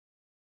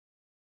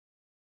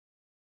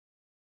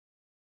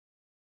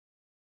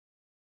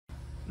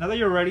Now that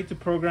you're ready to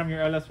program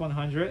your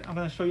LS-100, I'm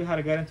going to show you how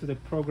to get into the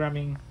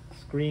programming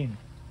screen.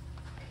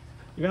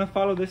 You're going to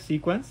follow this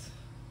sequence,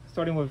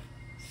 starting with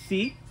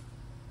C,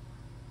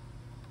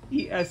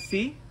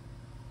 ESC,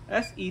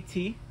 SET.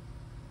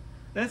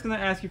 Then it's going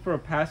to ask you for a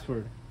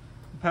password.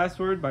 The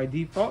password by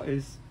default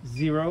is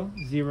 0000,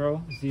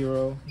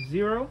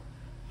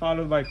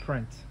 followed by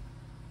print.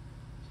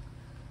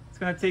 It's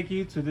going to take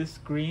you to this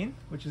screen,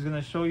 which is going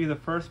to show you the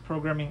first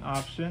programming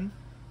option,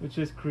 which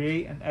is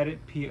create and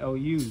edit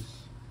PLUs.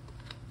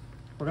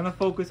 We're going to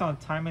focus on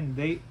time and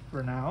date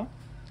for now.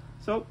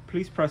 So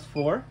please press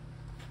 4.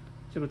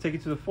 So it'll take you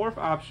to the fourth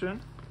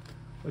option,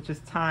 which is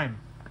time.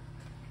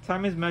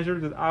 Time is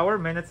measured with hour,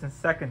 minutes, and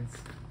seconds.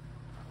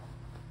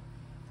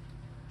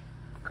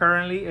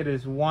 Currently it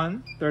is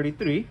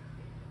 1:33.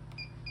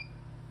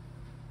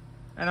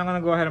 And I'm going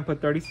to go ahead and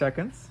put 30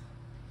 seconds,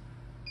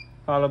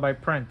 followed by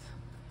print.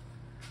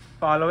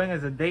 Following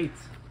is a date.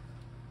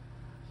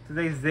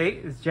 Today's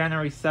date is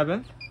January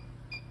 7th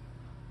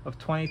of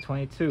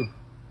 2022.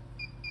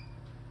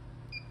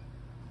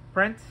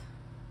 Print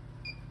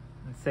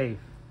and save.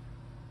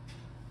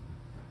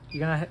 You're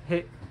gonna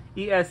hit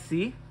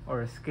ESC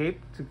or escape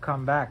to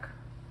come back.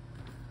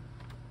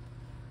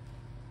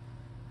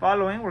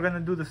 Following, we're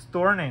gonna do the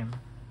store name.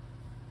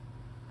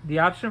 The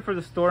option for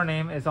the store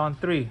name is on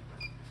 3.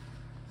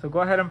 So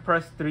go ahead and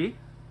press 3, and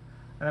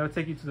that will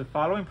take you to the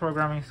following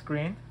programming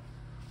screen,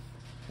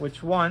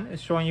 which one is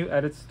showing you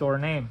edit store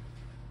name.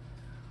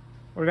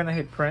 We're gonna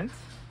hit print.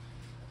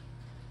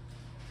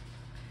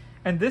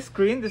 And this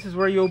screen, this is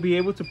where you'll be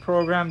able to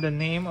program the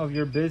name of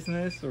your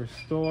business or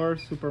store,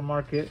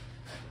 supermarket,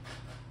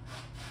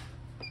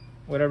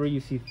 whatever you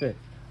see fit.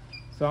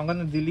 So I'm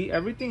gonna delete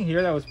everything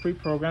here that was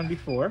pre-programmed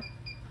before.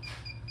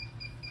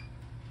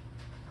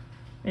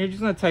 And you're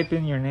just gonna type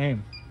in your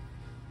name.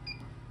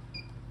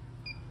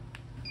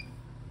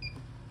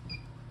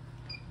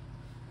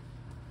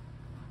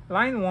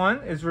 Line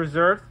 1 is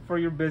reserved for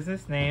your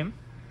business name.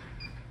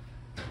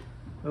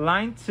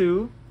 Line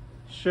 2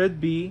 should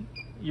be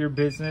your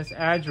business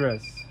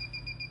address.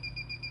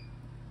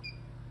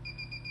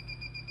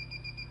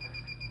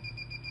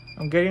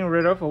 I'm getting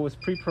rid of what was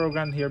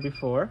pre-programmed here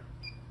before.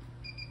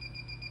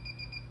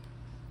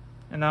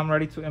 And now I'm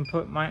ready to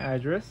input my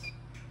address.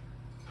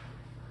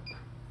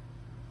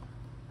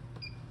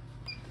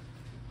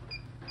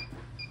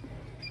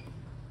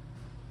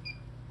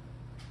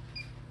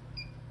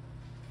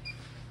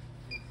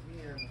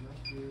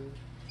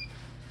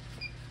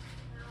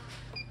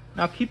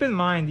 Now keep in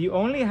mind, you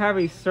only have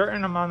a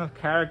certain amount of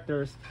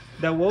characters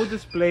that will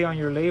display on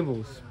your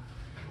labels.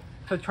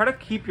 So try to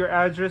keep your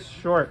address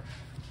short.